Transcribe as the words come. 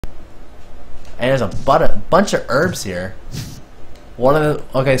And there's a bunch of herbs here. One of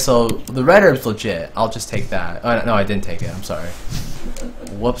the okay, so the red herb's legit. I'll just take that. Oh, no, I didn't take it. I'm sorry.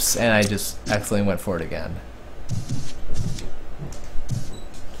 Whoops, and I just accidentally went for it again.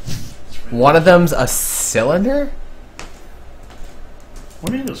 One of them's a cylinder?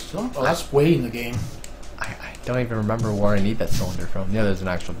 What is this? Oh, that's way in the game. I don't even remember where I need that cylinder from. Yeah, there's an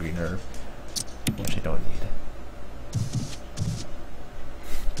actual green herb, which I don't need.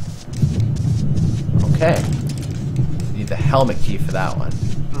 Okay. Need the helmet key for that one.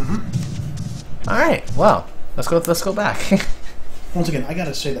 Alright, well, let's go back. Once again, I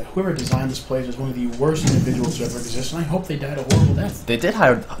gotta say that whoever designed this place is one of the worst individuals to ever exist, and I hope they died a horrible death. They did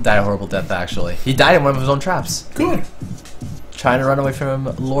die a horrible death, actually. He died in one of his own traps. Good. Trying to run away from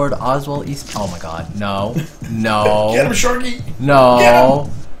him, Lord Oswald East. Oh my god, no. No. Get him, Sharky! No. Get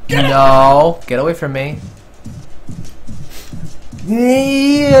him! Get him! No. Get away from me.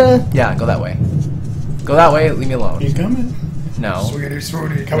 Yeah, go that way. Go that way, leave me alone. He's coming. No.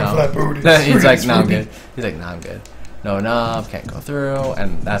 Sweetie, coming for that booty. He's like, no, I'm good. He's like, no, I'm good. No, can't go through,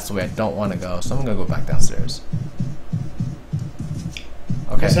 and that's the way I don't want to go, so I'm gonna go back downstairs.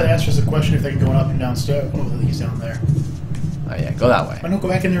 Okay. I said answers the question if they can go up and downstairs. Oh, he's down there. Oh yeah, go that way. Why don't go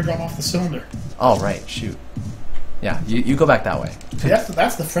back in there and drop off the cylinder? Oh right, shoot. Yeah, you go back that way. See,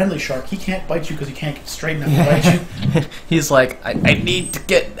 that's the friendly shark. He can't bite you because he can't get straight enough to bite you. He's like, I need to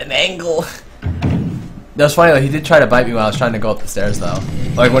get an angle. That was funny though, he did try to bite me when I was trying to go up the stairs though.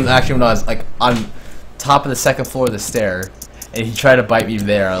 Like when I was like on top of the second floor of the stair, and he tried to bite me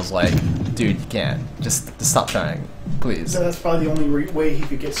there. I was like, dude, you can't. Just stop trying, please. So that's probably the only way he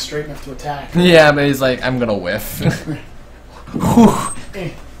could get straight enough to attack. Yeah, but he's like, I'm gonna whiff.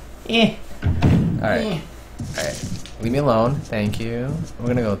 Alright. Alright. Leave me alone. Thank you. We're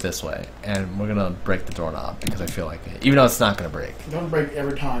gonna go this way, and we're gonna break the doorknob because I feel like it. Even though it's not gonna break. Don't break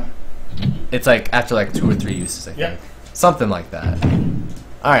every time. It's like after like 2 or 3 uses, I think. Yep. Something like that.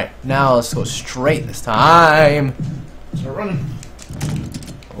 Alright, now let's go straight this time. Start running.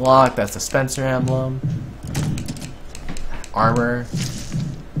 Lock, that's the Spencer emblem. Armor.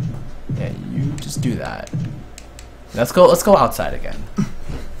 Yeah, you just do that. Let's go outside again.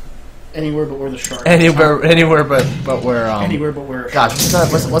 Anywhere but where the shark is. Anywhere but where anywhere but where gosh,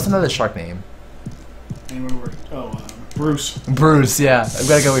 what's another shark name? Anywhere where Bruce. Bruce, yeah. I've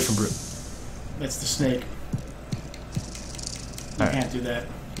gotta get away from Bruce. That's the snake. You can't do that.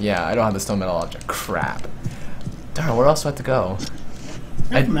 Yeah, I don't have the stone metal object. Crap. Darn, where else do I have to go?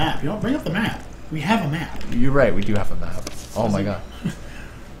 Bring up the map. You know, bring up the map. We have a map. You're right, we do have a map. Oh my god.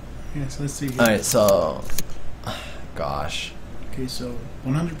 Yeah, so let's see here. Alright, so gosh. Okay, so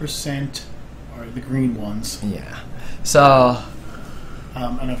 100% are the green ones. Yeah. So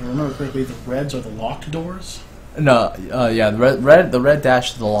and if I remember correctly, the reds are the locked doors. no, yeah, the red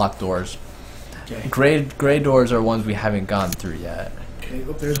dash is the locked doors. Okay. Gray doors are ones we haven't gone through yet. Okay,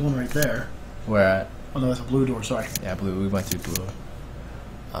 look, there's one right there. Where at? Oh no, that's a blue door. Sorry. Yeah, blue. We went through blue.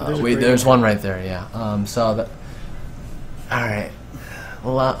 Wait, there's one right there. Yeah. So that. All right.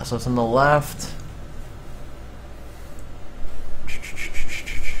 So it's on the left.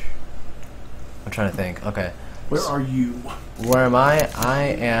 I'm trying to think. Okay. Where are you? Where am I? I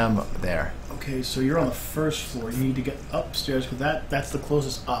am there. Okay, so you're on the first floor. You need to get upstairs because that's the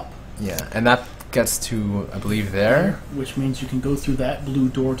closest up. Yeah, and that gets to, I believe, there. Which means you can go through that blue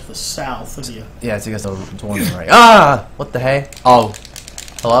door to the south of you. Yeah, it's against the one on the right. Ah! What the hey? Oh.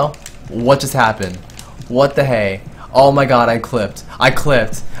 Hello? What just happened? What the hey? Oh my god, I clipped.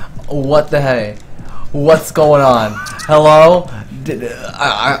 What the hey? What's going on? Hello?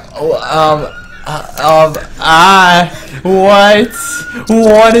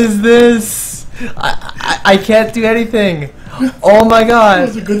 What is this? I can't do anything. Oh my god. It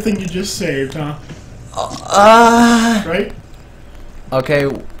was a good thing you just saved, huh? Right? Okay,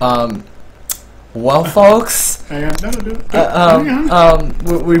 well, folks, Hang on.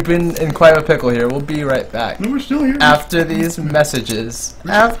 we've been in quite a pickle here. We'll be right back. No, we're still here. After these messages. We're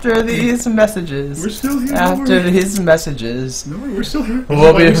still here. After these messages. No, we're still here.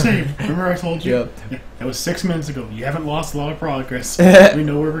 We'll be saved. Remember I told you? Yep. Yeah, that was 6 minutes ago. You haven't lost a lot of progress. We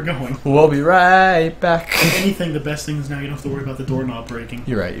know where we're going. We'll be right back. If anything, the best thing is now you don't have to worry about the doorknob breaking.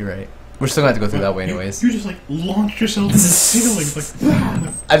 You're right. We're still gonna have to go through that way anyways. You just like launched yourself into the ceiling.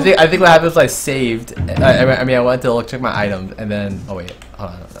 Like, I think what happened was I saved. I mean, I went to check my items and then. Oh wait,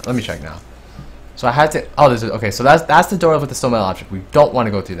 hold on. Let me check now. So I had to. Oh, this is okay. So that's the door with the stone metal object. We don't want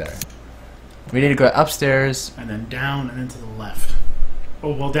to go through there. We need to go upstairs and then down and then to the left.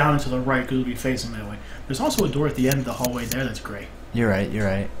 Oh well, down and to the right because we'll be facing that way. There's also a door at the end of the hallway there. That's great. You're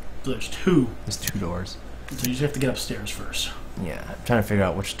right. So there's two. There's 2 doors. So you just have to get upstairs first. Yeah, I'm trying to figure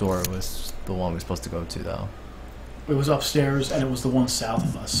out which door was the one we're supposed to go to, though. It was upstairs, and it was the one south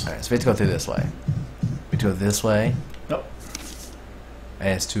of us. Alright, so we have to go through this way. We have to go this way. Yep. And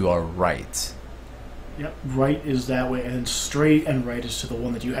it's to our right. Yep. Right is that way, and then straight and right is to the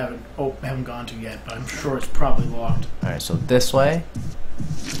one that you haven't gone to yet, but I'm sure it's probably locked. Alright, so this way.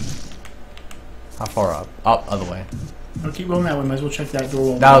 How far up? Up, other way. I'll keep going that way. Might as well check that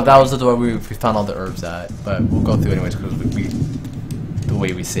door. That was the door we found all the herbs at, but we'll go through anyways because the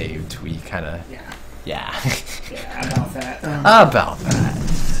way we saved, we kind of yeah. Yeah, about that. About that.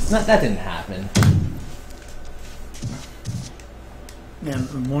 That didn't happen.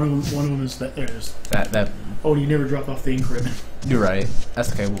 And one of them is that there's that. Oh, you never dropped off the ink ribbon. You're right.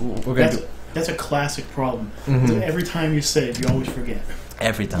 That's okay. We're gonna That's a classic problem. Mm-hmm. Every time you save, you always forget.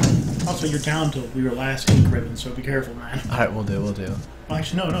 Every time. Also, you're down to your last ink ribbon, so be careful, man. Alright, we'll do. Well,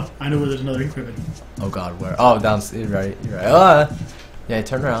 actually, no. I know where there's another ink ribbon. Oh god, where? Oh, down. You're right. Yeah,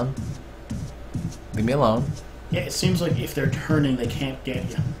 turn around. Leave me alone. Yeah, it seems like if they're turning, they can't get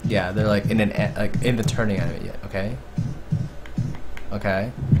you. Yeah, they're like in the turning enemy. Yeah, okay.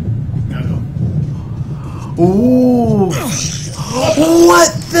 Okay. Now go. Ooh!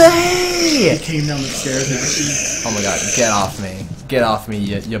 What the hey? He came down the stairs and Oh my god, get off me. Get off me,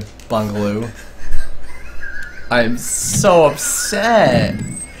 you bungaloo. I'm so upset.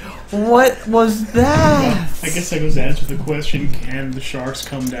 What was that? I guess that goes to answer the question, can the sharks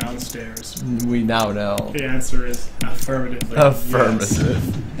come downstairs? We now know. The answer is affirmatively. Affirmative.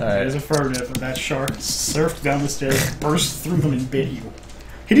 Yes. Alright. It is affirmative, and that shark surfed down the stairs, burst through them, and bit you.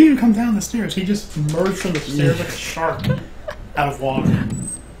 He didn't even come down the stairs, he just emerged from the stairs like a shark out of water.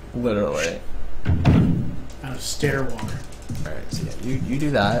 Literally. Out of stair water. Alright, so yeah, you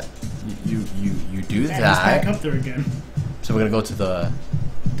do that. You do And that. he's back up there again. So we're gonna go to the...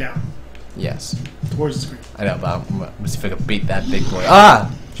 Down. Yes. Towards the screen. I know, but I'm gonna see if I can beat that big boy.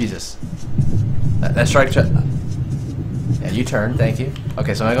 Ah! Jesus. That strike... Yeah, you turn, thank you.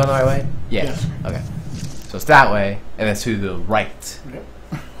 Okay, so am I going the right way? Yeah. Yes. Okay. So it's that way, and it's to the right. Yep.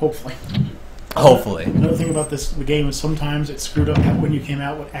 Hopefully. Hopefully. Another thing about the game is sometimes it screwed up when you came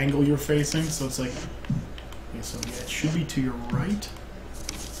out what angle you're facing, so it's like... Okay, so yeah, it should be to your right.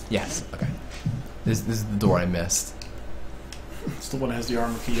 Yes, okay. This is the door I missed. It's the one that has the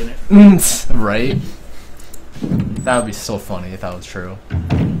armor key in it. Right? That would be so funny if that was true.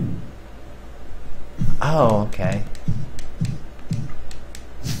 Oh, okay.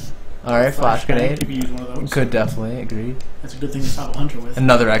 Alright, flash grenade. Could use one of those. Could definitely, agreed. That's a good thing to stop a hunter with.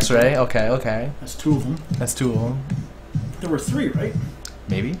 Another x-ray, okay. That's two of them. That's two of them. There were three, right?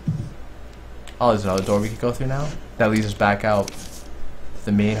 Maybe. Oh, there's another door we could go through now? That leads us back out to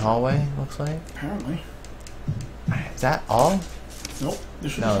the main hallway, looks like. Apparently. Is that all? Nope. There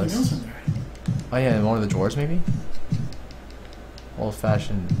should be No, something else in there. Oh yeah, in one of the drawers maybe?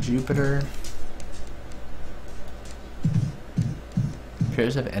 Old-fashioned Jupiter.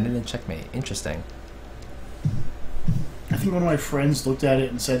 Appears to have ended in checkmate. Interesting. I think one of my friends looked at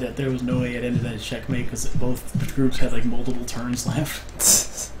it and said that there was no way it ended at a checkmate because both groups had like multiple turns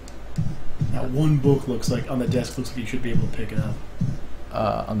left. That one book looks like, on the desk, looks like you should be able to pick it up.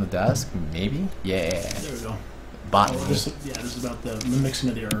 On the desk? Maybe? Yeah. There we go. Botany. Oh, this is about the mixing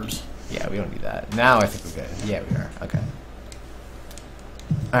of the herbs. Yeah, we don't need that. Now I think we're good. Yeah, we are. Okay.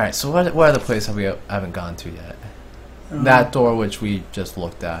 Alright, so what other place haven't gone to yet? That door which we just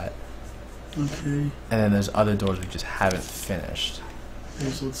looked at. Okay. And then there's other doors we just haven't finished. Okay,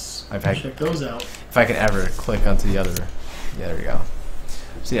 so let's Okay. check those out. If I can ever click onto the other... Yeah, there we go.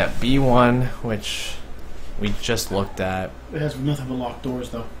 So yeah, B1, which we just looked at. It has nothing but locked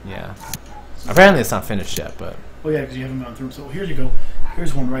doors, though. Yeah. Apparently it's not finished yet, but... Oh yeah, because you haven't gone through. So here you go.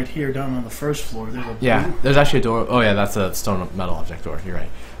 Here's one right here, down on the first floor. There's a yeah, there's actually a door. Oh yeah, that's a stone metal object door. You're right.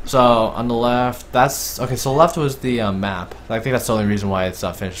 So on the left, that's... Okay, so the left was the map. I think that's the only reason why it's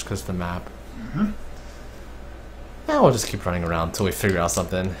not finished, because of the map. Yeah, we'll just keep running around until we figure out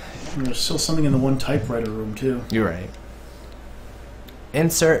something. And there's still something in the one typewriter room, too. You're right.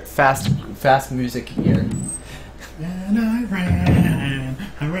 Insert fast music here. And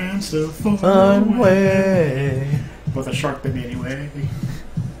I ran so far Away. But the shark bit me anyway.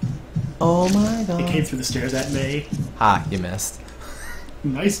 Oh my god. It came through the stairs at me. Ha, you missed.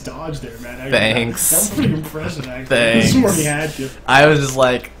 Nice dodge there, man. Thanks. That was pretty impressive, actually. Thanks. I swore he had to. I was just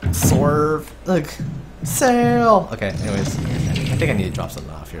like, swerve. Look. Sail. Okay, anyways. I think I need to drop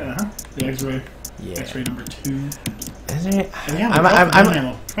something off here. The X-ray. Yeah. X-ray number 2. Is it? And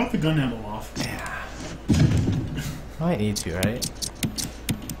yeah, drop the gun ammo off. Yeah. I might need to, right?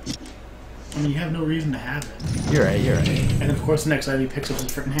 I mean, you have no reason to have it. You're right, you're right. And of course, the next time he picks up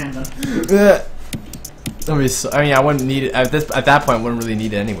his freaking handgun. I mean, I wouldn't need it at that point. I wouldn't really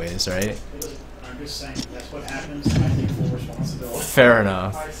need it anyways, right? I'm just saying that's what happens. I take full responsibility. Fair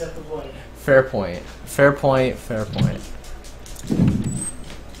enough. I accept the blame. Fair point. Fair point. Fair point.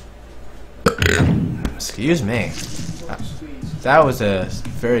 Excuse me. That was a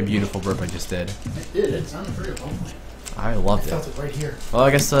very beautiful burp I just did. It did. It sounded very lovely. I loved I felt it right here. Well,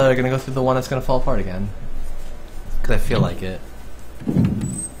 I guess gonna go through the one that's gonna fall apart again. Cause I feel like it.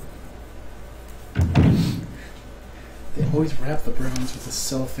 They always wrap the browns with the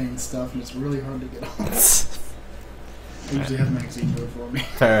cellophane stuff, and it's really hard to get off. I usually have the magazine do it for me.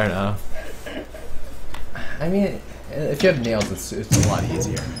 Fair enough. I mean, if you have nails, it's a lot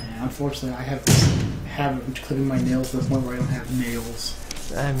easier. Yeah, unfortunately, I have this habit of clipping my nails to the point where I don't have nails.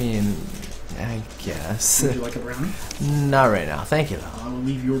 I mean, I guess. Would you like a brownie? Not right now. Thank you, though. I will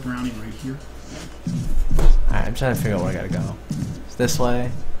leave your brownie right here. Alright, I'm trying to figure out where I gotta go. It's this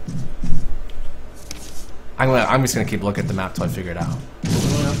way. I'm just gonna keep looking at the map till I figure it out.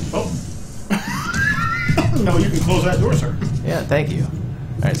 Oh. No, you can close that door, sir. Yeah, thank you.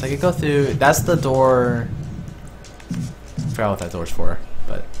 Alright, so I can go through. That's the door. I forgot what that door's for,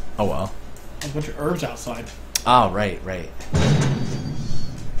 but oh well. There's a bunch of herbs outside. Oh, right.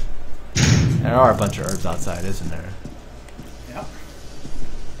 There are a bunch of herbs outside, isn't there? Yeah.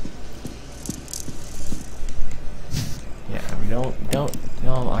 Yeah, we don't.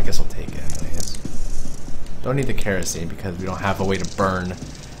 No, I guess I'll take it anyways. Don't need the kerosene because we don't have a way to burn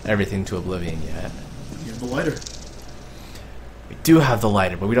everything to oblivion yet. You have the lighter. We do have the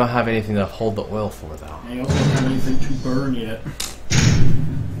lighter, but we don't have anything to hold the oil for, though. And you also don't have anything to burn yet.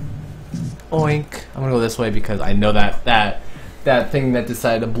 Oink. I'm gonna go this way because I know that thing that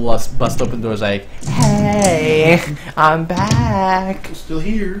decided to bust open the door is like, hey, I'm back. I'm still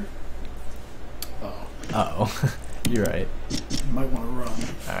here. Uh-oh. You're right. You might want to run.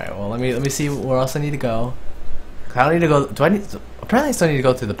 Alright, well, let me see where else I need to go. I don't need to go. Do I need? Apparently, I still need to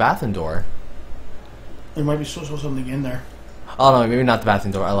go through the bathroom door. There might be still something in there. Oh no, maybe not the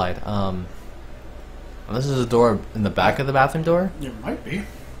bathroom door. I lied. This is a door in the back of the bathroom door. There might be.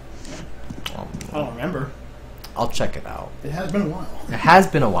 I don't remember. I'll check it out. It has been a while. It has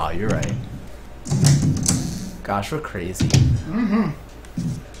been a while. You're right. Gosh, we're crazy. Mm-hmm.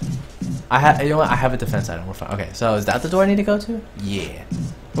 You know what? I have a defense item. We're fine. Okay, so is that the door I need to go to? Yeah.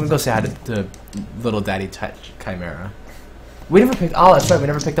 We're gonna go say hi to little daddy Chimera. We never picked. Oh, that's right. We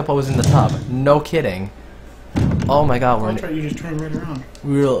never picked up what was in the tub. No kidding. Oh my God, That's right. You just turned right around. I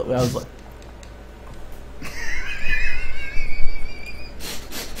was like.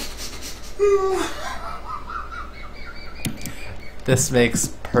 This makes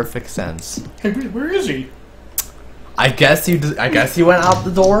perfect sense. Hey, where is he? I guess he went out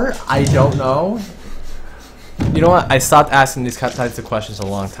the door. I don't know. You know what? I stopped asking these types of questions a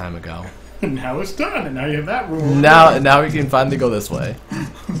long time ago. And now it's done, and now you have that room. Now we can finally go this way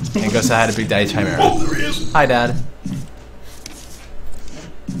and go say hi to Big Daddy Chimera. Oh, there he is. Hi, Dad.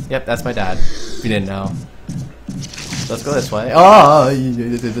 Yep, that's my dad. If you didn't know. Let's go this way. Oh!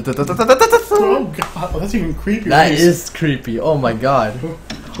 Oh God, that's even creepier. That is creepy. Oh my God. No,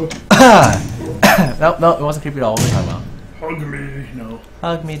 it wasn't creepy at all. What are we talking about? Hug me. No.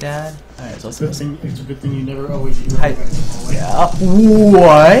 Hug me, Dad. Alright, so let's go. It's a good thing you never always eat. Yeah.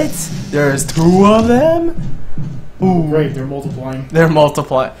 What? There's two of them? Ooh. Great, they're multiplying. They're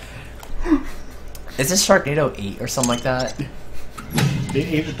multiplying. Is this Sharknado 8 or something like that? They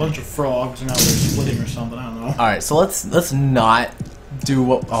ate a bunch of frogs and now they're splitting or something. I don't know. Alright, so let's not do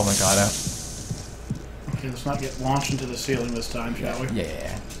what. Oh my God. Okay, let's not get launched into the ceiling this time, shall we?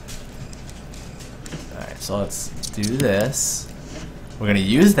 Yeah. Alright, so let's do this. We're gonna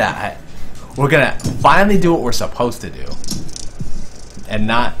use that. We're gonna finally do what we're supposed to do. And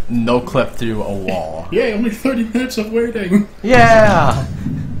not no clip through a wall. Yay, only 30 minutes of waiting. Yeah!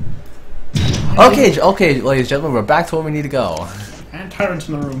 Okay, ladies and gentlemen, we're back to where we need to go. And Tyrant's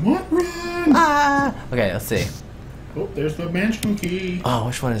in the room. What? Run! Ah! Okay, let's see. Oh, there's the mansion key. Oh,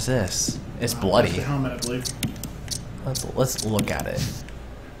 which one is this? It's bloody. That's the helmet, I believe. Let's look at it.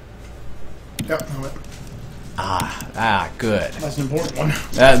 Yep, helmet. Good. That's an important one.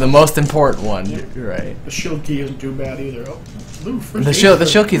 The most important one. Yeah. You're right. The shield key isn't too bad either. Oh, blue first. The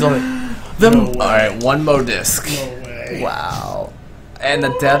shield key's only. No way. All right, one more disc. No way. Wow. And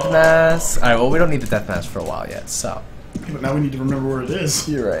the death mask. All right. Well, we don't need the death mask for a while yet. So. But now we need to remember where it is.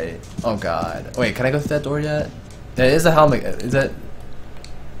 You're right. Oh God. Wait, can I go through that door yet? There is a helmet. Is that?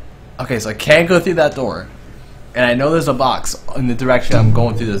 Okay, so I can't go through that door, and I know there's a box in the direction I'm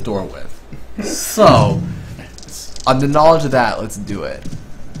going through this door with. So, on the knowledge of that, let's do it.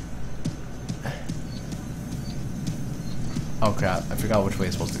 Oh crap! I forgot which way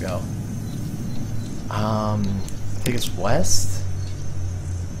it's supposed to go. I think it's west.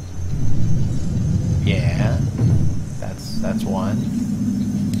 Yeah, that's one.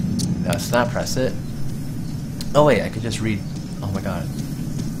 No, let's not press it. Oh wait, I could just read. Oh my god.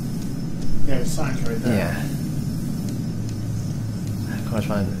 Yeah, the sign's right there. Yeah. How much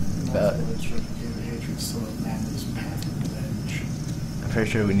fun? I'm pretty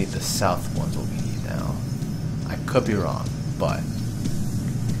sure we need the south ones. What we need now. I could be wrong, but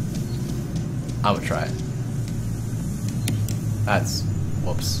I would try it. That's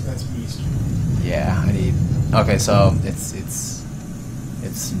whoops. That's east. Yeah, I need. Okay, so it's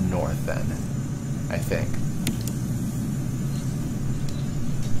north then, I think.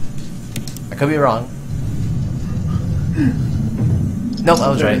 I could be wrong. Nope, I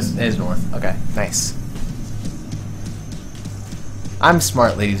was right. It is north. Okay, nice. I'm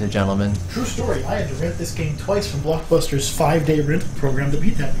smart, ladies and gentlemen. True story. I had to rent this game twice from Blockbuster's 5-day rental program to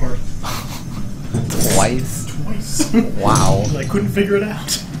beat that part. Twice? Twice. Wow. I couldn't figure it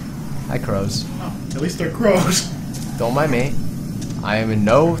out. Hi, crows. Oh, at least they're crows. Don't mind me. I am in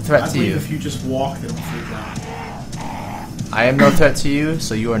no threat to you. If you just walk, they don't freak out. I am no threat to you,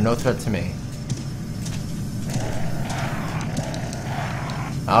 so you are no threat to me.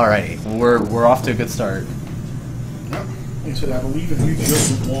 Alrighty, we're off to a good start. Yep. Like I said, I believe if you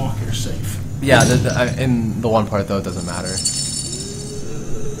just walk, you're safe. Yeah, in the one part though, it doesn't matter.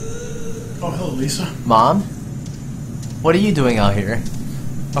 Oh, hello, Lisa. Mom, what are you doing out here?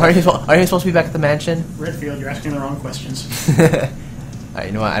 Are you supposed to be back at the mansion? Redfield, you're asking the wrong questions. Alright,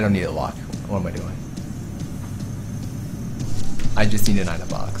 you know what? I don't need a lock. What am I doing? I just need an item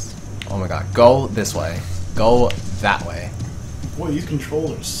box. Oh my god. Go this way. Go that way. Boy, these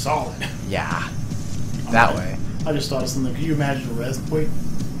controls are solid. Yeah. That way. I just thought of something. Can you imagine a res? Wait.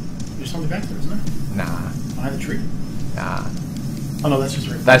 There's something back there, isn't there? Nah. Behind the tree? Nah. Oh no, that's just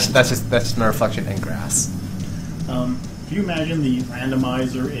a reflection. That's just my reflection in grass. Can you imagine the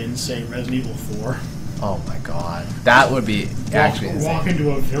randomizer in, say, Resident Evil 4? Oh my god. That would be actually insane. Walk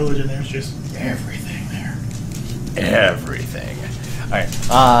into a village and there's just everything there. Everything. Alright,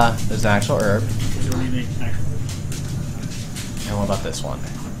 there's an actual herb. Is there anything actual herb? And what about this one?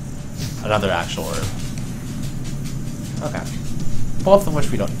 Another actual herb. Okay. Both of which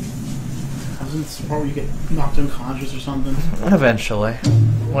we don't need. Isn't this the part where you get knocked unconscious or something? Eventually.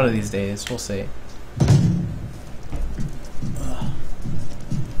 One of these days, we'll see.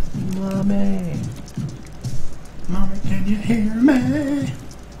 Mommy. Mommy, can you hear me?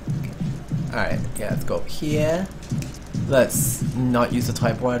 Alright, yeah, let's go up here. Let's not use the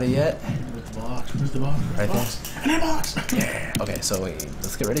typewriter yet. Where's the box? Where's the box? Right there. An box! Yeah. Okay, so wait,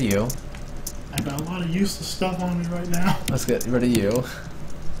 let's get rid of you. I've got a lot of useless stuff on me right now. Let's get rid of you.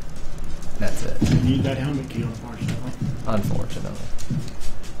 That's it. You need that helmet key, unfortunately. Unfortunately.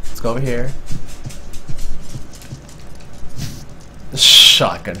 Let's go over here.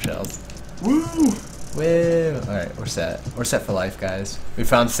 Shotgun shells. Woo! Woo! Alright, we're set. We're set for life, guys. We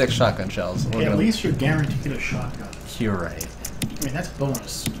found 6 shotgun shells. Okay, at least you're guaranteed a shotgun. You're right. I mean, that's a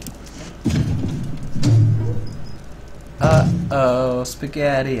bonus. Uh-oh,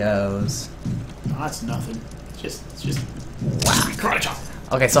 SpaghettiOs. Oh, that's nothing. It's just whack. Karate chop.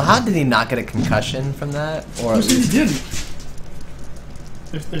 Okay, so how did he not get a concussion from that? Or Who said he didn't?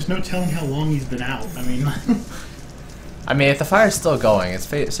 There's no telling how long he's been out. I mean... I mean, if the fire's still going, it's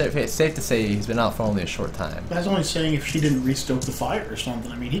safe to say he's been out for only a short time. That's only saying if she didn't restoke the fire or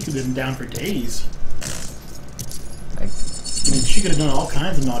something. I mean, he could have been down for days. I mean, she could have done all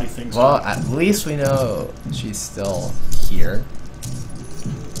kinds of naughty things. Well, at least we know she's still here.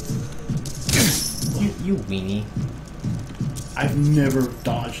 You weenie. I've never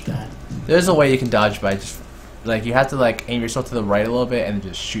dodged that. There's a way you can dodge by just, like, you have to, like, aim yourself to the right a little bit and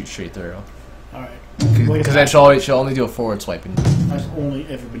just shoot straight through. Alright. Because then she'll only do a forward swipe. I've only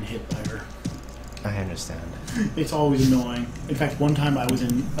ever been hit by her. I understand. It's always annoying. In fact, one time I was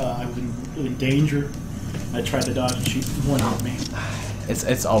in danger. I tried to dodge and she one-hit me.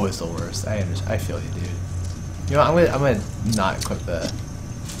 It's always the worst. I feel you, dude. You know, I'm gonna not equip the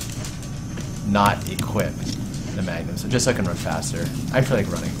Magnum, so just so I can run faster. I feel like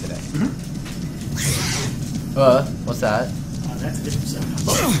running today. What's that? That's a different stuff.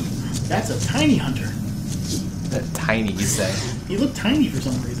 Oh, that's a tiny hunter. Tiny, you say? He looked tiny for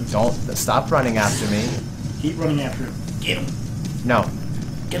some reason. Don't stop running after me. Keep running after him. Get him. No.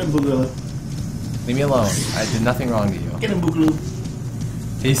 Get him, Boogaloo. Leave me alone. I did nothing wrong to you. Get him, Boogaloo.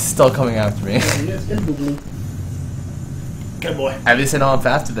 He's still coming after me. Yes, get him, Boogaloo. Good boy. At least I know I'm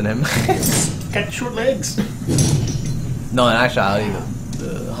faster than him. Got short legs. No, in actuality,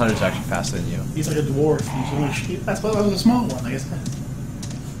 the hunter's actually faster than you. He's like a dwarf. He's only that's why I was a small one, I guess.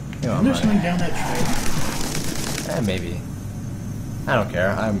 You know, Isn't there something down that trail? Maybe. I don't care.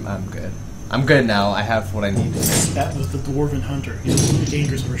 I'm good. I'm good now. I have what I need. That was the Dwarven Hunter. He's really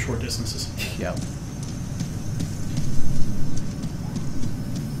dangerous over short distances. Yep.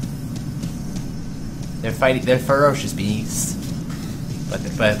 They're fighting. They're ferocious beasts.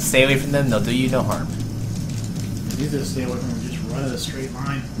 But stay away from them. They'll do you no harm. You just stay away from them. Just run in a straight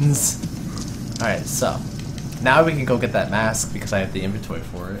line. All right. So now we can go get that mask because I have the inventory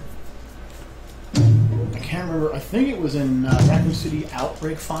for it. I can't remember. I think it was in Raccoon City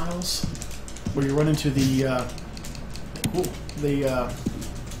Outbreak Files, where you run into the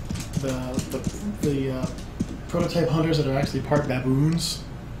prototype hunters that are actually part baboons.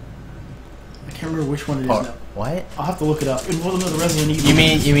 I can't remember which one it is now. What? I'll have to look it up. It was one of the Resident Evil. You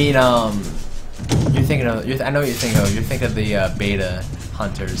mean you're thinking of I know what you're thinking of. You're thinking of the beta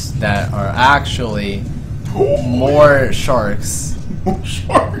hunters that are actually more sharks. More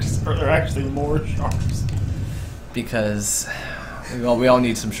sharks. Or they're actually more sharks. Because we all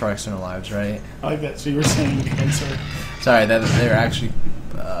need some sharks in our lives, right? I like that. So you were saying cancer. Sorry, that they're actually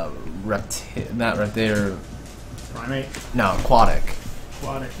they're Primate. No, aquatic.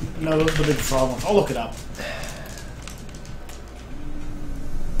 Aquatic. No, those are the big problems. I'll look it up.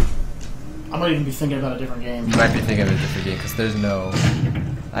 I might even be thinking about a different game. You might be thinking of a different game because there's no.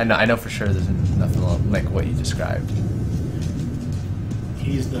 I know for sure there's nothing like what you described.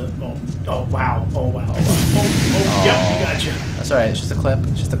 He's the oh wow. Yep, we got you. That's alright, it's just a clip.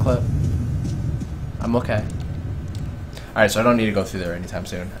 It's just a clip. I'm okay. Alright, so I don't need to go through there anytime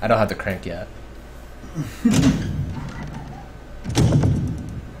soon. I don't have the crank yet.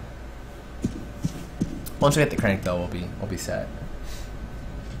 Once we get the crank though, we'll be set.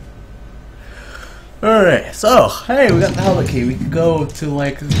 Alright, so hey, we got the helmet key. We can go to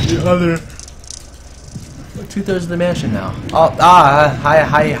like the other 2/3 of the mansion now. Oh,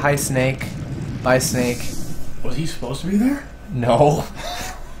 hi, Snake. Bye, Snake. Was he supposed to be there? No.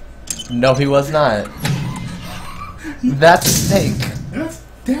 No, he was not. That's a snake.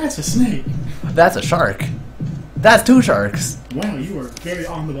 That's a snake. That's a shark. That's 2 sharks. Wow, you are very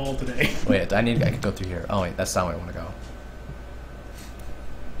on the ball today. Wait, I can go through here. Oh wait, that's not where I want to go.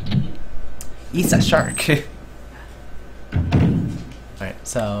 He's a shark. Alright,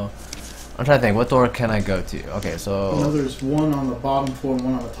 so I'm trying to think, what door can I go to? Okay, so No, there's one on the bottom floor and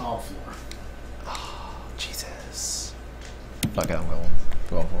one on the top floor. Oh, Jesus. Fuck it, I'm going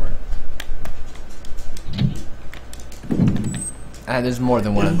for it. There's more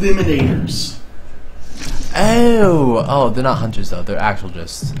than one. Eliminators. Oh, they're not hunters though. They're actual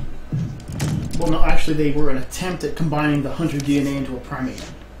just. Well, no, actually, they were an attempt at combining the hunter DNA into a primate.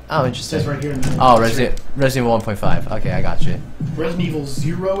 Oh, It interesting. says right here in the Oh, Resident Evil 1.5. Okay, I got you. Resident Evil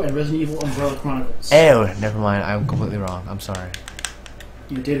 0 and Resident Evil Umbrella Chronicles. Oh, never mind. I'm completely wrong. I'm sorry.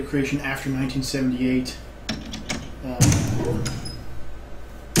 Your date of creation after 1978.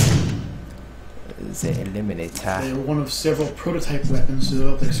 The Eliminator. They were one of several prototype weapons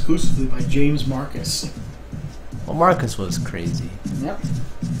developed exclusively by James Marcus. Well, Marcus was crazy. Yep.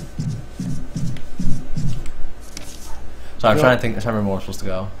 So I'm trying to remember where we're supposed to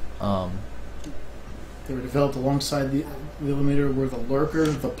go. They were developed alongside the Eliminator were the Lurker,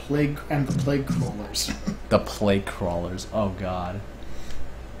 the Plague, and the Plague Crawlers. The Plague Crawlers. Oh, God.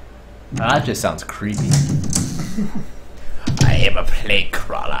 That just sounds creepy. I am a Plague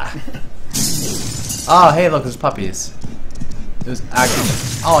Crawler. Oh, hey, look, there's puppies. There's actually.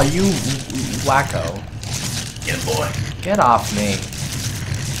 Oh, you wacko. Get boy. Get off me.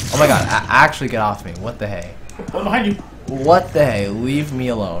 Oh my god, actually get off me. What the hey? One behind you. What the hey? Leave me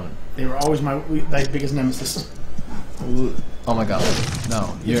alone. They were always my biggest nemesis. Oh my god.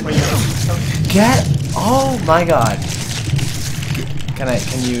 No. You're. Get. Oh my god. Can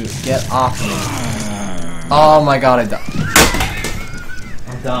you get off me? Oh my god, I'm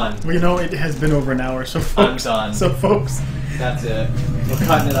done. Well, you know, it has been over an hour, so folks. I'm done. So, folks. That's it. We're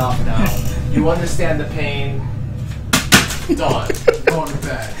cutting it off now. You understand the pain. Done. Going to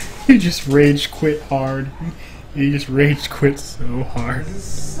bed. You just rage quit hard. You just rage quit so hard. This is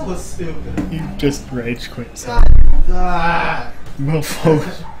so stupid. You just rage quit so hard. Ah. Well,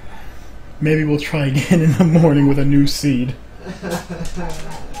 folks, maybe we'll try again in the morning with a new seed.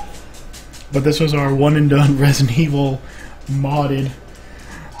 But this was our one and done Resident Evil modded.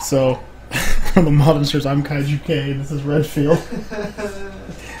 So, from the Modensters, I'm Kaiju K. This is Redfield.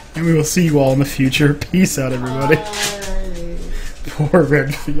 And we will see you all in the future. Peace out, everybody. Bye. Poor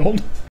Redfield.